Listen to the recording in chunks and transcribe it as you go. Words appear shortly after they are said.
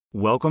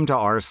Welcome to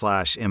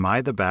r/Am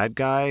I the Bad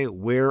Guy,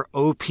 where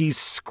OP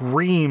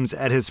screams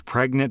at his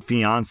pregnant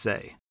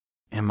fiancé.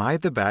 Am I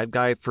the bad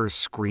guy for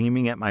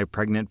screaming at my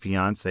pregnant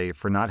fiancé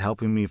for not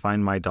helping me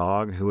find my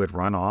dog who had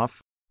run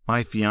off?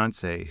 My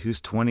fiancé, who's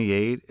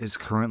 28, is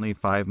currently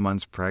 5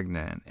 months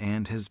pregnant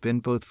and has been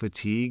both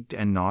fatigued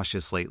and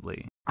nauseous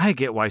lately. I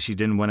get why she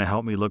didn't want to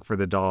help me look for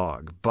the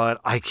dog, but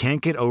I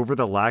can't get over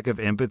the lack of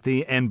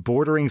empathy and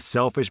bordering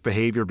selfish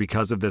behavior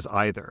because of this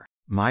either.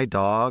 My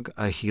dog,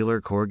 a heeler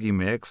corgi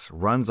mix,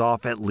 runs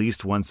off at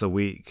least once a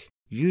week.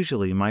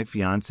 Usually my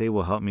fiancé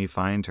will help me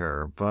find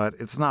her, but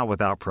it's not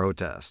without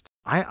protest.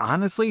 I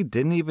honestly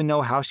didn't even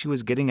know how she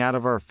was getting out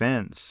of our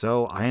fence,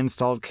 so I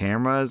installed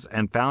cameras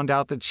and found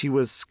out that she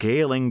was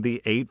scaling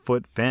the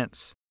 8-foot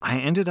fence. I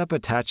ended up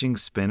attaching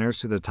spinners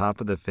to the top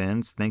of the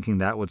fence thinking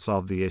that would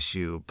solve the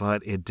issue,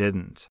 but it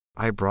didn't.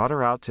 I brought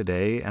her out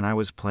today and I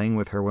was playing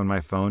with her when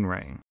my phone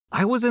rang.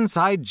 I was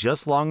inside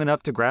just long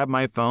enough to grab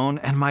my phone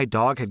and my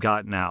dog had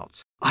gotten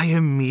out. I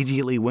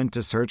immediately went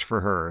to search for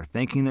her,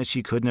 thinking that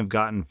she couldn't have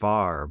gotten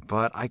far,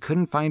 but I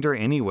couldn't find her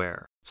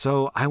anywhere.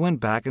 So I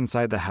went back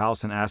inside the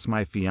house and asked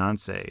my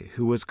fiancé,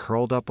 who was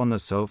curled up on the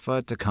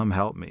sofa, to come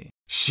help me.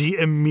 She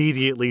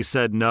immediately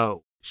said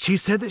no. She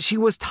said that she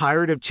was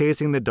tired of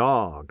chasing the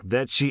dog,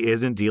 that she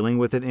isn't dealing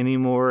with it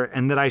anymore,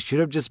 and that I should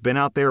have just been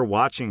out there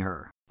watching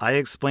her. I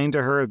explained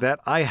to her that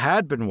I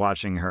had been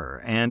watching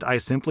her, and I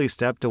simply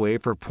stepped away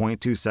for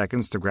 0.2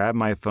 seconds to grab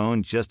my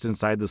phone just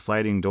inside the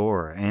sliding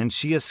door, and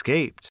she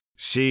escaped.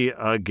 She,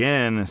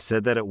 again,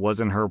 said that it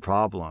wasn't her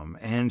problem,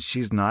 and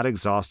she's not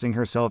exhausting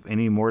herself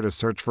anymore to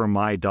search for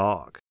my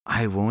dog.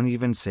 I won't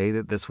even say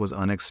that this was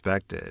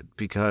unexpected,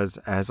 because,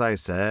 as I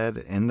said,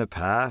 in the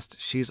past,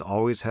 she's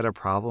always had a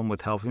problem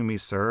with helping me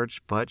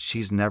search, but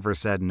she's never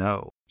said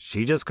no.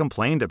 She just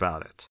complained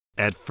about it.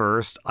 At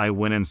first, I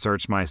went and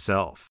searched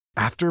myself.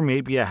 After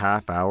maybe a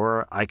half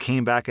hour, I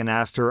came back and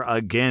asked her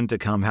again to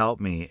come help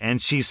me, and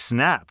she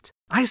snapped.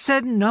 I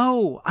said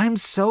no. I'm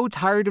so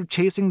tired of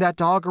chasing that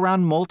dog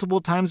around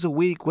multiple times a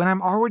week when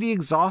I'm already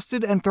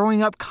exhausted and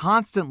throwing up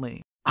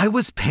constantly. I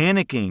was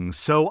panicking,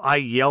 so I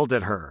yelled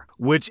at her,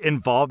 which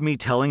involved me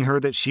telling her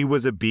that she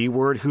was a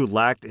B-word who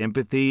lacked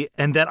empathy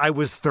and that I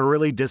was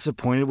thoroughly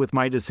disappointed with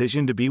my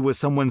decision to be with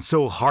someone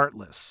so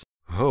heartless.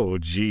 Oh,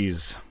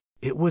 geez.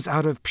 It was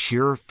out of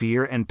pure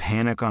fear and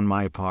panic on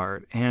my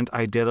part, and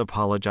I did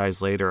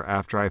apologize later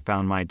after I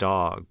found my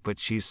dog, but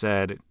she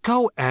said,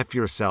 "Go F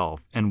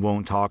yourself," and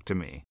won't talk to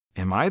me.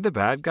 Am I the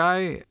bad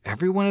guy?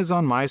 Everyone is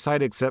on my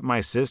side except my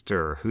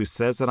sister, who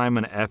says that I'm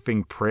an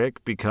effing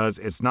prick because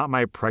it's not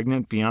my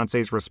pregnant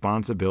fiancé's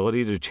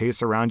responsibility to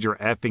chase around your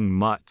effing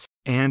mutts.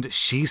 And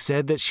she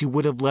said that she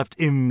would have left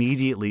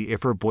immediately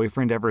if her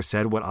boyfriend ever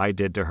said what I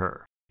did to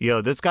her. Yo,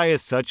 this guy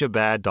is such a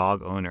bad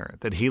dog owner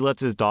that he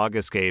lets his dog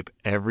escape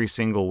every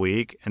single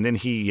week, and then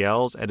he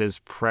yells at his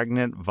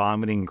pregnant,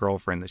 vomiting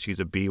girlfriend that she's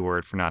a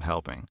B-word for not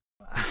helping.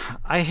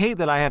 I hate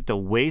that I have to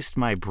waste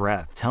my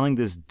breath telling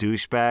this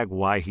douchebag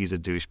why he's a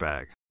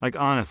douchebag. Like,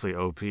 honestly,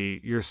 OP,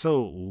 you're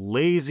so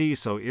lazy,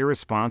 so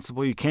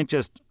irresponsible, you can't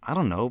just, I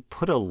don't know,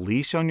 put a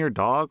leash on your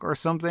dog or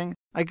something?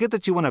 I get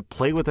that you want to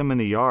play with him in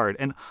the yard,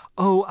 and,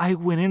 oh, I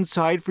went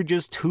inside for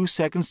just 2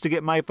 seconds to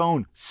get my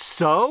phone.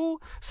 So?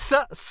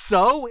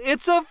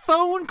 It's a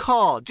phone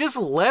call. Just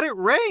let it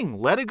ring.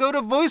 Let it go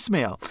to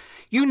voicemail.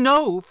 You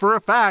know for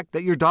a fact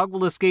that your dog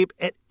will escape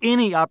at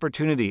any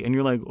opportunity, and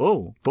you're like,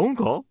 oh, phone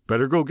call?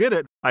 Better go get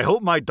it. I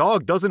hope my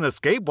dog doesn't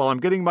escape while I'm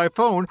getting my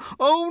phone.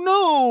 Oh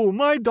no,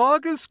 my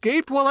dog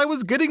escaped while I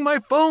was getting my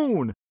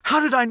phone. How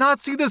did I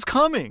not see this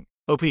coming?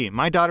 OP,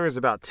 my daughter is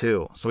about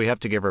 2, so we have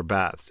to give her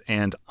baths,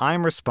 and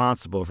I'm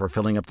responsible for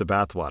filling up the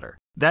bathwater.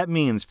 That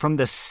means from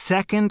the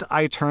second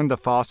I turn the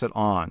faucet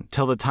on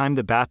till the time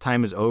the bath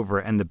time is over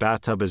and the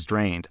bathtub is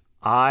drained,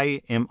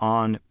 I am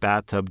on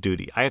bathtub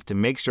duty. I have to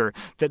make sure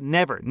that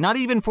never, not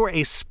even for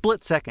a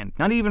split second,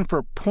 not even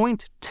for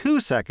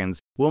 0.2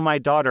 seconds, will my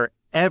daughter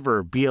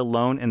ever be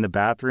alone in the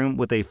bathroom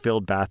with a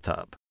filled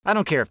bathtub. I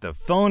don't care if the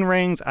phone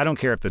rings. I don't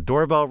care if the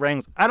doorbell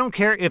rings. I don't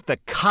care if the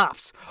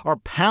cops are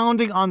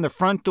pounding on the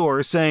front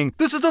door saying,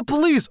 "This is the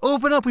police,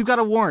 open up, we've got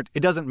a warrant."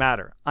 It doesn't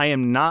matter. I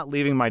am not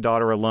leaving my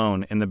daughter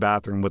alone in the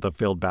bathroom with a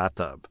filled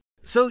bathtub.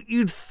 So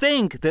you'd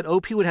think that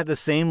OP would have the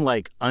same,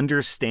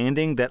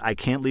 understanding that I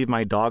can't leave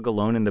my dog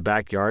alone in the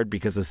backyard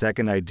because the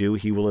second I do,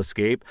 he will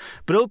escape.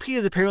 But OP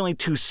is apparently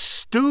too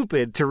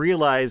stupid to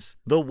realize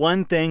the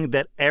one thing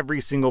that every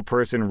single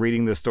person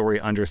reading this story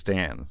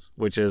understands,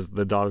 which is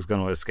the dog's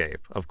going to escape,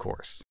 of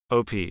course.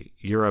 OP,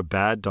 you're a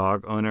bad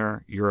dog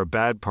owner, you're a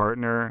bad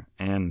partner,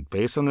 and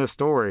based on this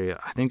story,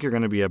 I think you're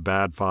going to be a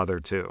bad father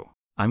too.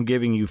 I'm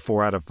giving you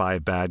 4 out of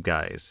 5 bad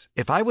guys.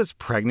 If I was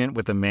pregnant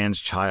with a man's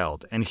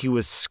child and he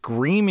was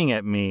screaming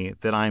at me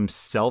that I'm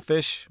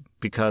selfish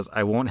because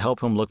I won't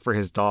help him look for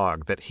his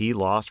dog that he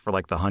lost for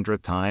the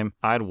 100th time,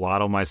 I'd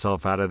waddle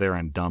myself out of there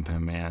and dump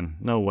him, man.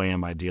 No way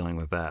am I dealing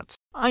with that.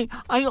 I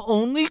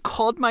only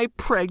called my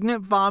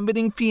pregnant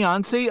vomiting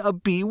fiancé a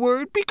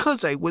B-word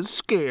because I was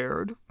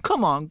scared.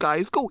 Come on,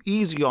 guys, go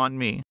easy on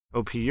me.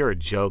 OP, you're a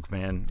joke,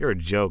 man. You're a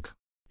joke.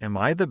 Am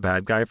I the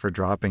bad guy for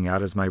dropping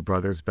out as my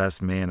brother's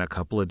best man a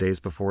couple of days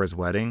before his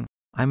wedding?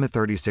 I'm a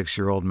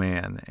 36-year-old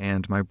man,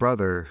 and my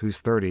brother, who's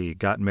 30,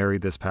 got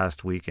married this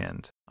past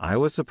weekend. I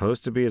was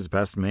supposed to be his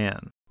best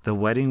man. The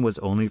wedding was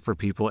only for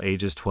people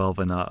ages 12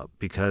 and up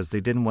because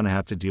they didn't want to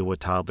have to deal with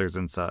toddlers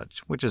and such,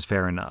 which is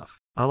fair enough.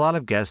 A lot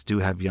of guests do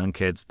have young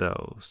kids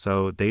though,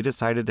 so they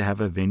decided to have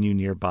a venue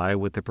nearby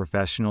with a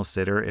professional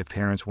sitter if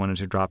parents wanted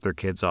to drop their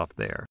kids off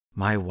there.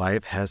 My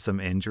wife has some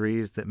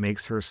injuries that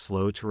makes her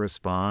slow to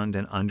respond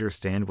and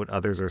understand what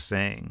others are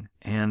saying,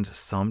 and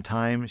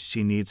sometimes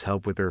she needs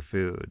help with her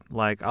food,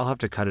 like I'll have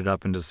to cut it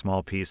up into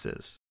small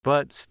pieces.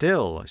 But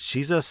still,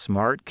 she's a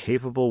smart,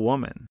 capable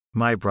woman.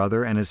 My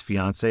brother and his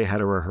fiancée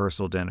had a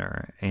rehearsal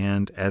dinner,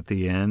 and at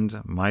the end,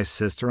 my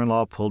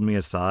sister-in-law pulled me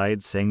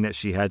aside saying that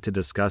she had to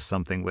discuss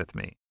something with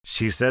me.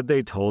 She said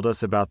they told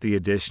us about the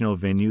additional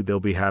venue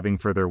they'll be having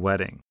for their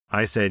wedding.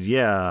 I said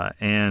yeah,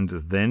 and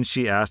then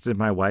she asked if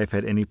my wife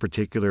had any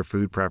particular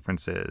food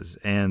preferences,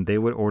 and they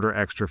would order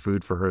extra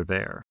food for her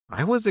there.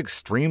 I was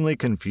extremely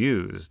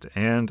confused,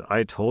 and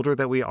I told her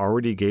that we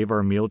already gave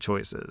our meal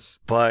choices.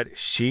 But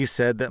she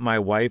said that my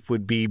wife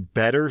would be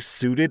better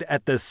suited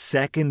at the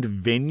second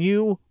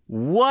venue?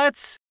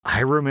 What?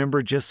 I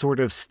remember just sort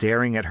of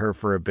staring at her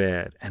for a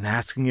bit and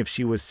asking if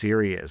she was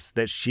serious,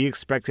 that she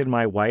expected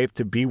my wife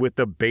to be with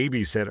the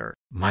babysitter.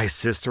 My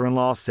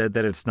sister-in-law said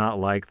that it's not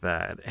like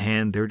that,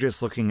 and they're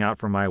just looking out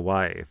for my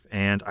wife,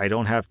 and I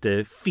don't have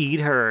to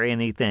feed her or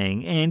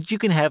anything, and you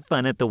can have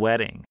fun at the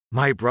wedding.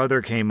 My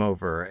brother came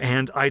over,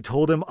 and I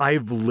told him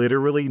I've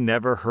literally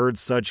never heard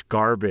such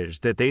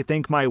garbage that they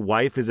think my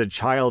wife is a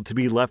child to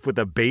be left with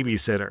a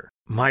babysitter.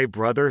 My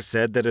brother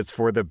said that it's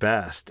for the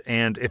best,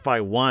 and if I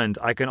want,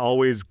 I can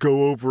always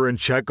go over and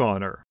check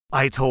on her.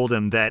 I told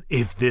him that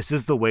if this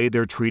is the way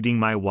they're treating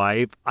my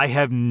wife, I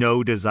have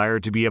no desire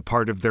to be a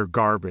part of their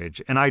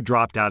garbage, and I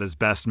dropped out as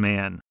best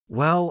man.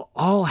 Well,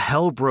 all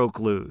hell broke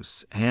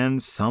loose,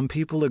 and some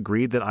people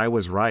agreed that I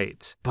was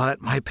right.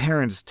 But my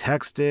parents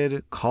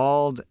texted,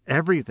 called,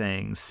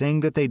 everything, saying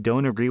that they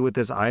don't agree with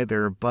this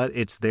either, but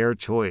it's their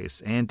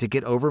choice, and to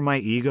get over my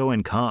ego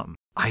and come.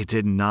 I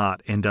did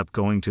not end up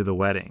going to the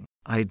wedding.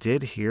 I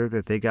did hear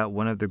that they got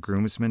one of the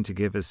groomsmen to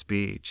give a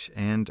speech,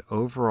 and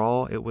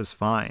overall it was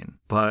fine.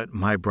 But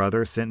my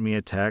brother sent me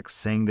a text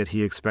saying that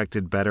he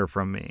expected better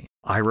from me.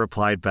 I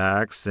replied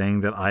back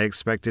saying that I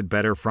expected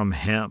better from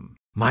him.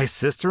 My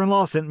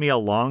sister-in-law sent me a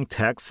long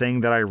text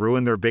saying that I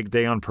ruined their big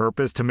day on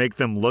purpose to make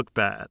them look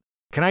bad.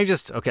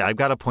 I've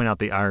got to point out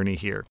the irony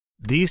here.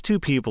 These two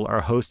people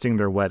are hosting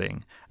their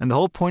wedding, and the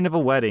whole point of a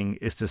wedding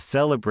is to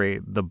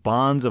celebrate the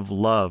bonds of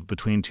love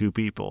between two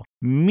people.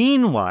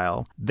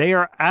 Meanwhile, they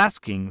are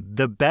asking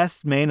the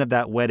best man of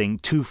that wedding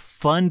to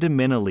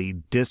fundamentally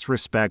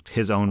disrespect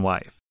his own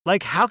wife.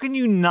 Like, how can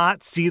you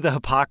not see the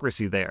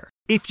hypocrisy there?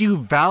 If you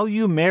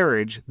value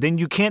marriage, then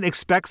you can't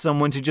expect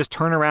someone to just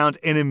turn around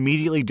and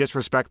immediately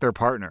disrespect their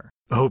partner.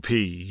 OP,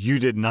 you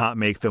did not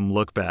make them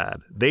look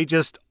bad. They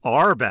just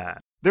are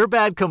bad. They're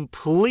bad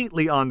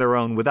completely on their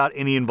own without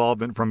any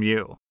involvement from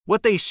you.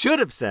 What they should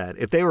have said,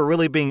 if they were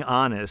really being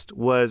honest,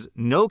 was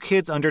no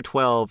kids under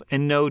 12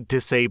 and no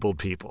disabled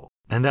people.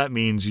 And that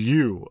means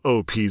you,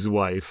 OP's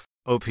wife.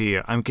 OP,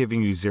 I'm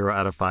giving you 0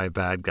 out of 5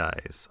 bad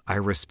guys. I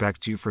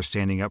respect you for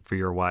standing up for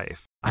your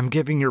wife. I'm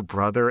giving your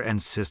brother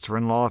and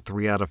sister-in-law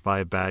 3 out of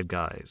 5 bad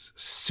guys.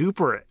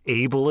 Super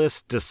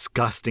ableist,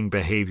 disgusting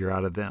behavior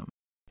out of them.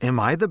 Am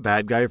I the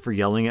bad guy for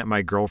yelling at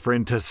my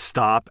girlfriend to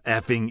stop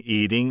effing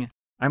eating?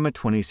 I'm a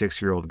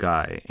 26-year-old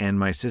guy, and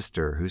my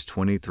sister, who's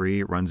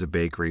 23, runs a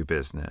bakery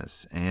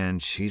business,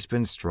 and she's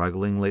been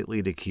struggling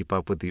lately to keep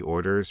up with the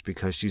orders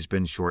because she's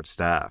been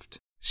short-staffed.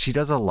 She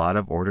does a lot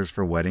of orders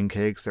for wedding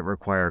cakes that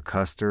require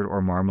custard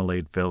or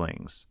marmalade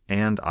fillings,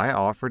 and I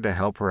offered to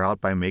help her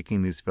out by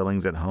making these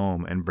fillings at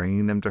home and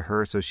bringing them to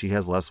her so she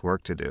has less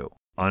work to do.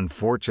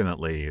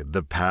 Unfortunately,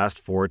 the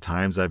past 4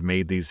 times I've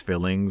made these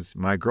fillings,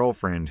 my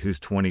girlfriend, who's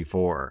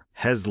 24,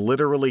 has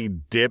literally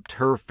dipped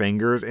her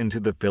fingers into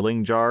the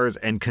filling jars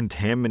and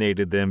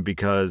contaminated them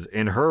because,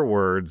 in her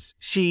words,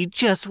 she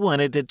just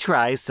wanted to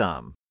try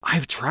some.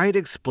 I've tried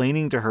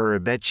explaining to her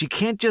that she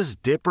can't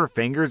just dip her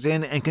fingers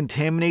in and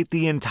contaminate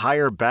the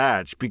entire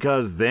batch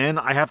because then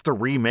I have to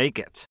remake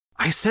it.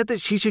 I said that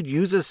she should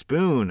use a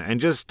spoon and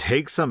just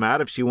take some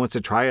out if she wants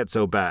to try it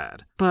so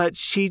bad. But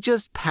she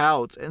just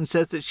pouts and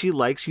says that she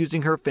likes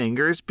using her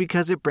fingers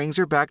because it brings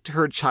her back to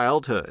her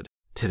childhood.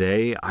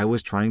 Today, I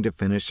was trying to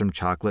finish some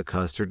chocolate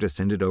custard to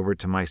send it over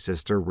to my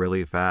sister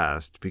really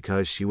fast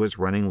because she was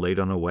running late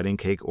on a wedding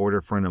cake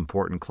order for an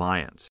important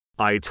client.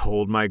 I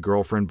told my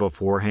girlfriend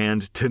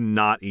beforehand to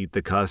not eat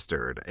the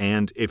custard,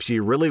 and if she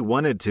really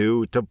wanted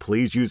to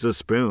please use a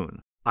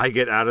spoon. I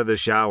get out of the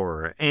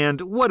shower, and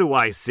what do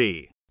I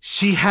see?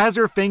 She has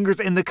her fingers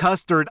in the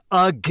custard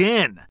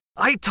again.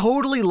 I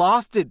totally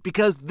lost it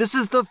because this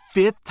is the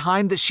 5th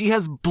time that she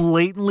has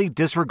blatantly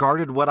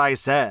disregarded what I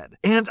said.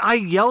 And I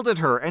yelled at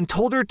her and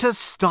told her to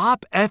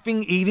stop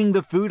effing eating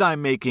the food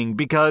I'm making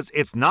because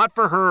it's not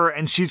for her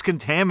and she's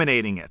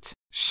contaminating it.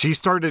 She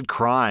started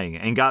crying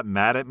and got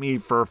mad at me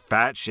for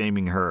fat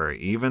shaming her,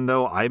 even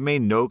though I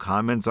made no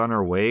comments on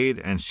her weight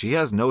and she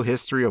has no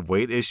history of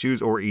weight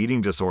issues or eating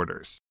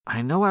disorders.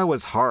 I know I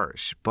was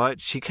harsh,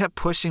 but she kept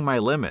pushing my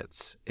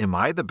limits. Am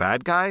I the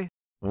bad guy?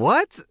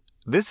 What?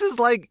 This is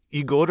like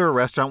you go to a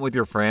restaurant with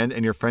your friend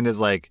and your friend is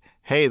like,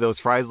 hey, those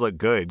fries look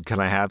good. Can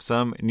I have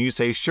some? And you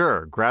say,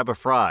 sure, grab a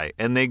fry.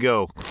 And they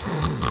go,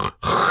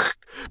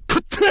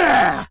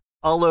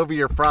 all over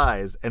your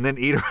fries and then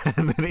eat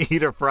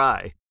a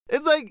fry.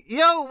 It's like,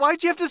 yo,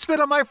 why'd you have to spit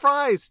on my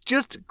fries?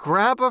 Just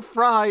grab a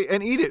fry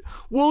and eat it.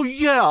 Well,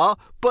 yeah,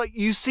 but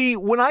you see,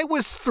 when I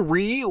was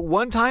 3,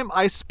 one time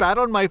I spat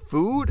on my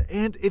food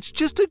and it's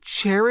just a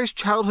cherished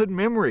childhood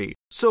memory.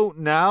 So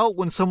now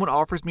when someone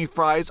offers me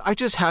fries, I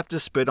just have to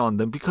spit on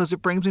them because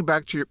it brings me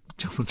back to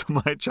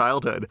my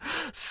childhood.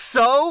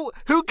 So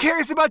who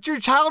cares about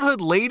your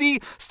childhood, lady?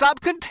 Stop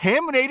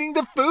contaminating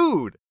the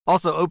food.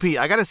 Also, OP,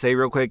 I gotta say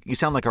real quick, you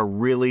sound like a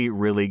really,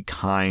 really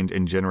kind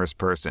and generous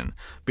person.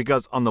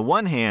 Because on the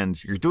one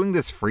hand, you're doing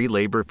this free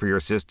labor for your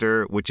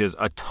sister, which is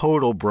a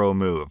total bro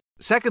move.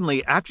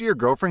 Secondly, after your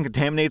girlfriend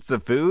contaminates the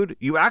food,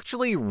 you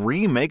actually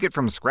remake it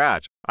from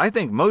scratch. I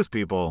think most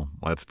people,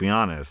 let's be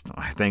honest,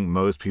 I think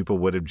most people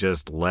would have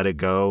just let it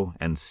go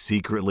and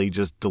secretly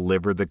just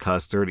delivered the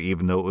custard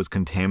even though it was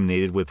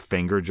contaminated with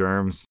finger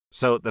germs.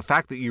 So the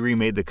fact that you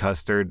remade the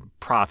custard,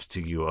 props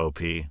to you, OP.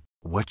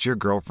 What your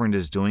girlfriend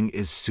is doing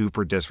is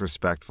super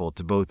disrespectful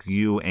to both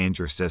you and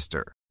your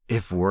sister.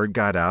 If word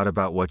got out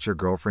about what your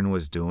girlfriend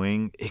was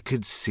doing, it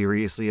could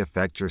seriously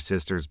affect your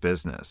sister's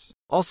business.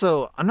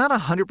 Also, I'm not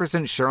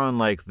 100% sure on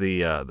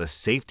the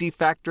safety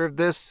factor of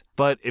this,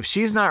 but if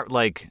she's not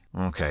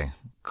okay,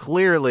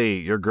 clearly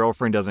your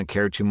girlfriend doesn't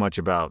care too much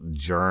about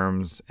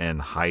germs and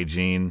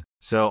hygiene.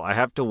 So I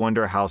have to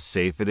wonder how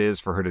safe it is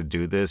for her to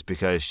do this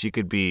because she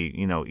could be,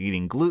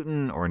 eating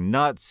gluten or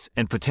nuts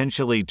and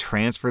potentially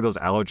transfer those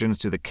allergens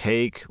to the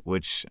cake,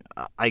 which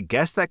I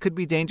guess that could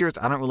be dangerous.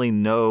 I don't really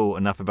know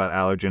enough about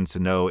allergens to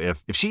know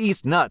if she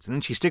eats nuts and then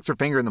she sticks her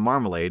finger in the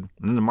marmalade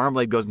and then the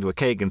marmalade goes into a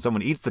cake and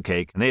someone eats the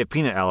cake and they have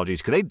peanut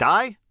allergies. Could they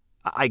die?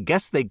 I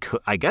guess they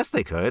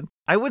could.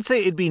 I would say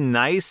it'd be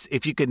nice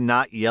if you could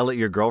not yell at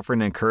your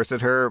girlfriend and curse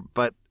at her,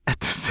 but at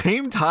the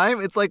same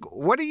time, it's like,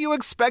 what are you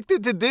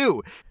expected to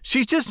do?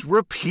 She's just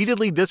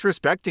repeatedly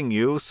disrespecting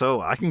you, so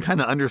I can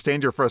kind of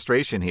understand your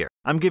frustration here.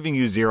 I'm giving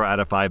you 0 out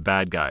of 5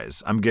 bad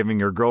guys. I'm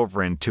giving your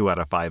girlfriend 2 out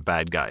of 5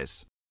 bad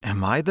guys.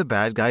 Am I the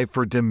bad guy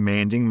for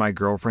demanding my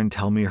girlfriend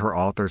tell me her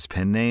author's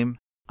pen name?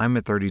 I'm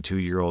a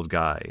 32-year-old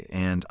guy,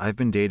 and I've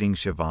been dating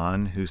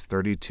Siobhan, who's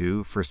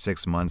 32, for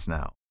 6 months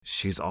now.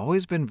 She's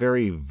always been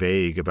very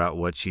vague about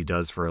what she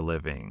does for a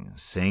living,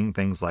 saying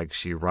things like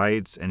she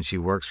writes and she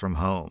works from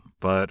home.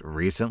 But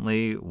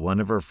recently, one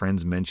of her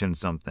friends mentioned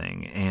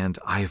something, and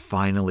I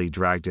finally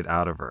dragged it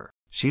out of her.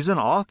 She's an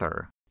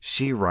author.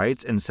 She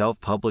writes and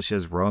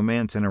self-publishes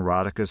romance and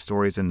erotica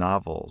stories and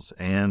novels,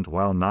 and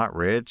while not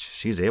rich,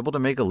 she's able to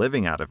make a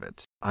living out of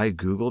it. I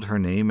Googled her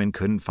name and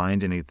couldn't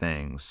find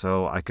anything,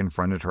 so I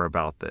confronted her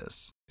about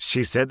this.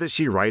 She said that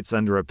she writes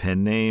under a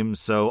pen name,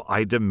 so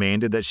I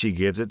demanded that she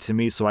gives it to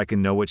me so I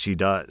can know what she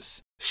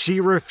does. She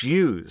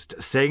refused,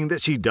 saying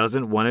that she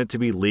doesn't want it to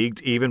be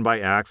leaked even by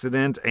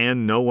accident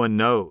and no one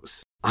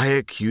knows. I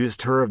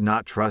accused her of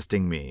not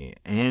trusting me,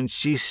 and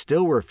she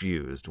still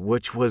refused,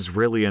 which was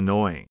really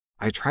annoying.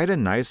 I tried a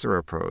nicer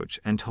approach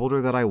and told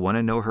her that I want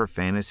to know her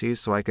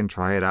fantasies so I can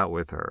try it out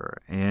with her,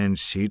 and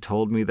she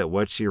told me that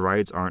what she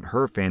writes aren't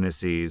her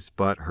fantasies,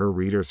 but her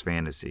readers'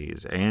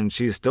 fantasies, and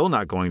she's still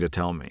not going to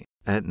tell me.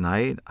 At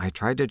night, I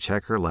tried to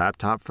check her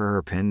laptop for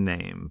her pen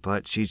name,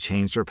 but she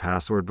changed her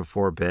password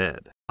before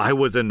bed. I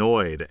was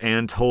annoyed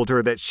and told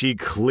her that she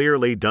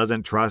clearly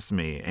doesn't trust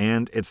me,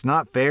 and it's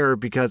not fair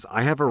because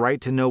I have a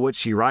right to know what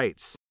she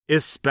writes.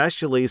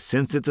 Especially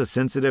since it's a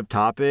sensitive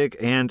topic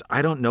and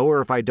I don't know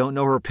her if I don't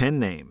know her pen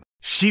name.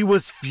 She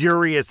was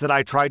furious that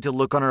I tried to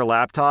look on her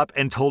laptop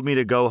and told me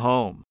to go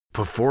home.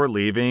 Before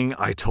leaving,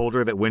 I told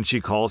her that when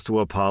she calls to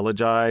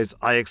apologize,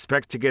 I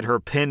expect to get her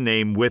pen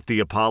name with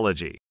the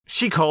apology.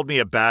 She called me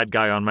a bad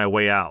guy on my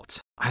way out.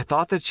 I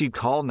thought that she'd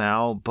call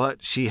now,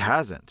 but she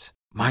hasn't.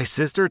 My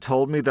sister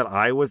told me that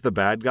I was the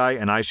bad guy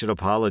and I should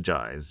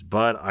apologize,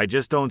 but I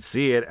just don't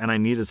see it and I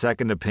need a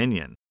second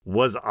opinion.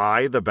 Was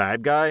I the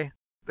bad guy?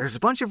 There's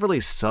a bunch of really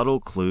subtle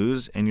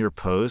clues in your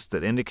post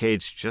that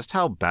indicates just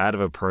how bad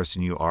of a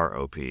person you are,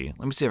 OP. Let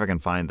me see if I can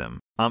find them.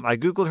 I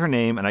Googled her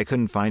name and I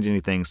couldn't find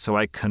anything, so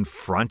I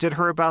confronted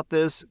her about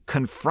this.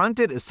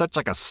 Confronted is such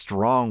a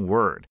strong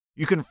word.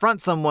 You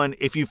confront someone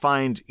if you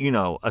find,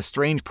 a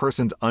strange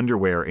person's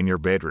underwear in your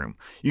bedroom.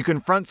 You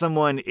confront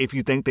someone if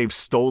you think they've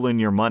stolen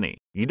your money.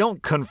 You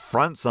don't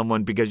confront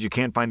someone because you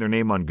can't find their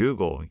name on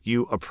Google.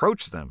 You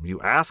approach them. You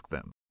ask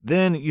them.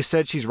 Then you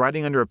said she's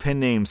writing under a pen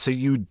name, so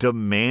you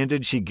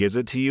demanded she gives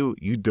it to you?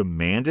 You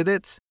demanded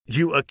it?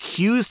 You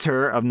accused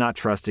her of not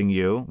trusting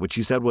you, which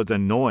you said was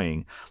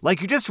annoying. Like,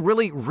 you're just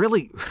really,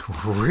 really,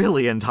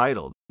 really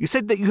entitled. You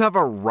said that you have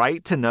a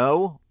right to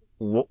know.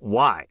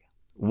 Why?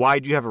 Why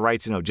do you have a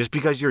right to know? Just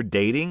because you're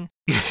dating?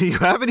 You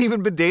haven't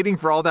even been dating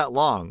for all that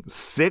long.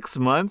 6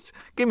 months?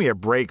 Give me a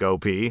break,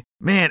 OP.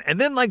 Man, and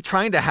then like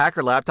trying to hack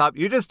her laptop,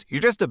 you're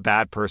just a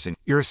bad person.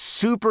 You're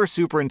super,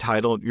 super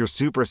entitled. You're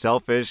super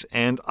selfish.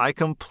 And I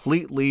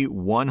completely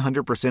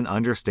 100%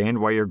 understand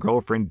why your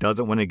girlfriend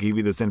doesn't want to give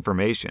you this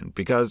information.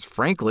 Because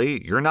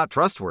frankly, you're not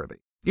trustworthy.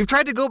 You've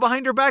tried to go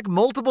behind her back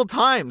multiple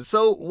times,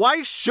 so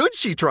why should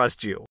she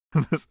trust you?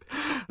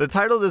 The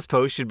title of this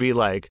post should be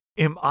like,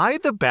 am I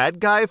the bad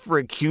guy for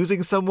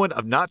accusing someone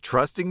of not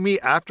trusting me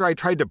after I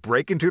tried to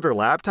break into their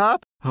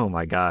laptop? Oh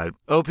my God.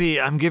 OP,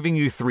 I'm giving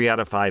you 3 out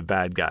of 5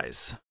 bad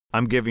guys.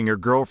 I'm giving your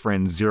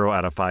girlfriend 0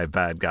 out of 5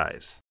 bad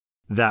guys.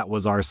 That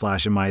was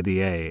r/Am I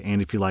the A,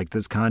 and if you like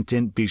this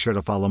content, be sure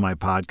to follow my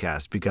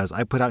podcast because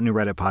I put out new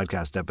Reddit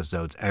podcast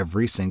episodes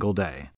every single day.